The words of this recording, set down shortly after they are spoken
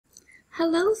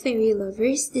Hello fairy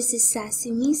lovers, this is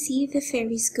Sassy Missy, the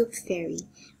Fairy Scoop Fairy,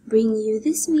 bringing you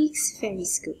this week's Fairy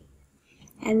Scoop.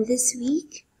 And this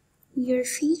week, we are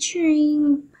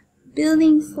featuring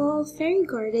building fall fairy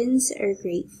gardens are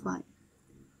great fun.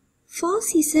 Fall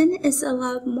season is a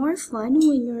lot more fun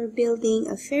when you're building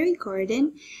a fairy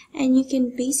garden, and you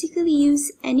can basically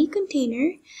use any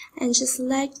container and just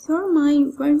let your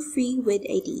mind run free with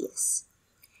ideas.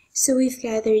 So we've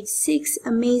gathered 6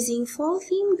 amazing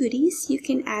fall-themed goodies you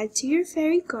can add to your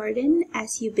fairy garden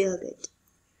as you build it.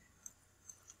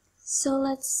 So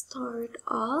let's start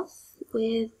off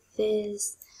with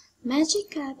this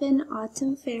Magic Cabin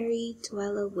Autumn Fairy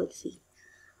Tuella Woodfee.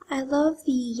 I love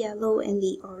the yellow and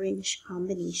the orange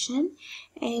combination,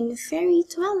 and Fairy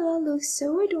Tuella looks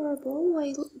so adorable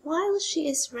while she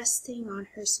is resting on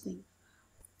her swing.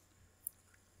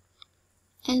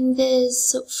 And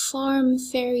this farm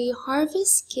fairy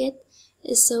harvest kit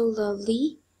is so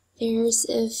lovely. There's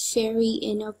a fairy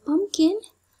in a pumpkin,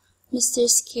 Mr.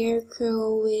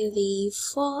 Scarecrow with a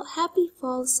happy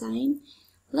fall sign,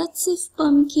 lots of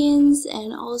pumpkins,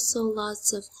 and also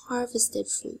lots of harvested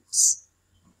fruits.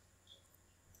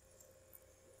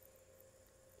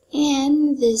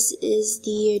 And this is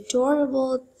the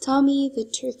adorable Tommy the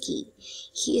turkey.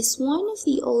 He is one of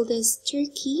the oldest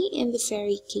turkey in the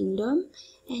fairy kingdom,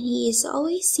 and he is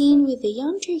always seen with the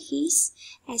young turkeys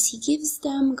as he gives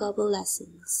them gobble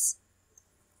lessons.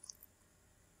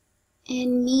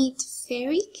 And meet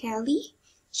Fairy Kelly.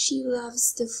 She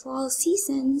loves the fall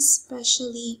season,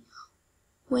 especially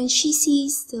when she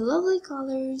sees the lovely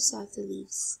colors of the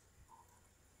leaves.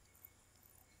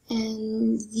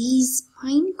 And these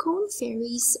pine cone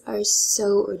fairies are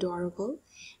so adorable.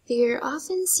 They are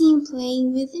often seen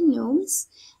playing with the gnomes,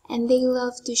 and they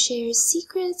love to share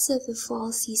secrets of the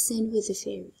fall season with the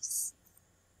fairies.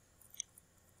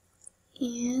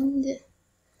 And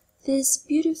this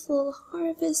beautiful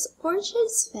harvest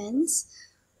orchards fence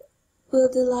will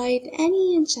delight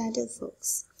any enchanted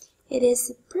folks. It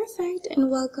is perfect in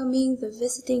welcoming the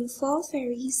visiting fall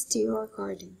fairies to your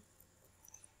garden.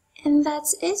 And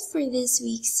that's it for this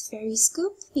week's Fairy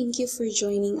Scoop. Thank you for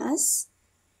joining us.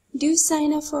 Do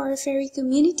sign up for our fairy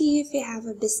community if you have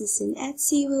a business in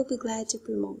Etsy. We'll be glad to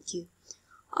promote you.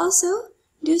 Also,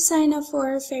 do sign up for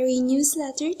our fairy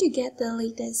newsletter to get the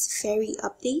latest fairy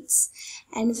updates.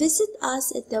 And visit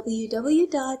us at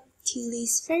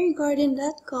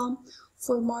www.teeliesfairygarden.com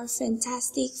for more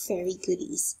fantastic fairy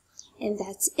goodies. And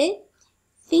that's it.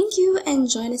 Thank you, and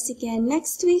join us again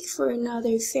next week for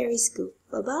another Fairy Scoop.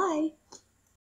 Bye-bye!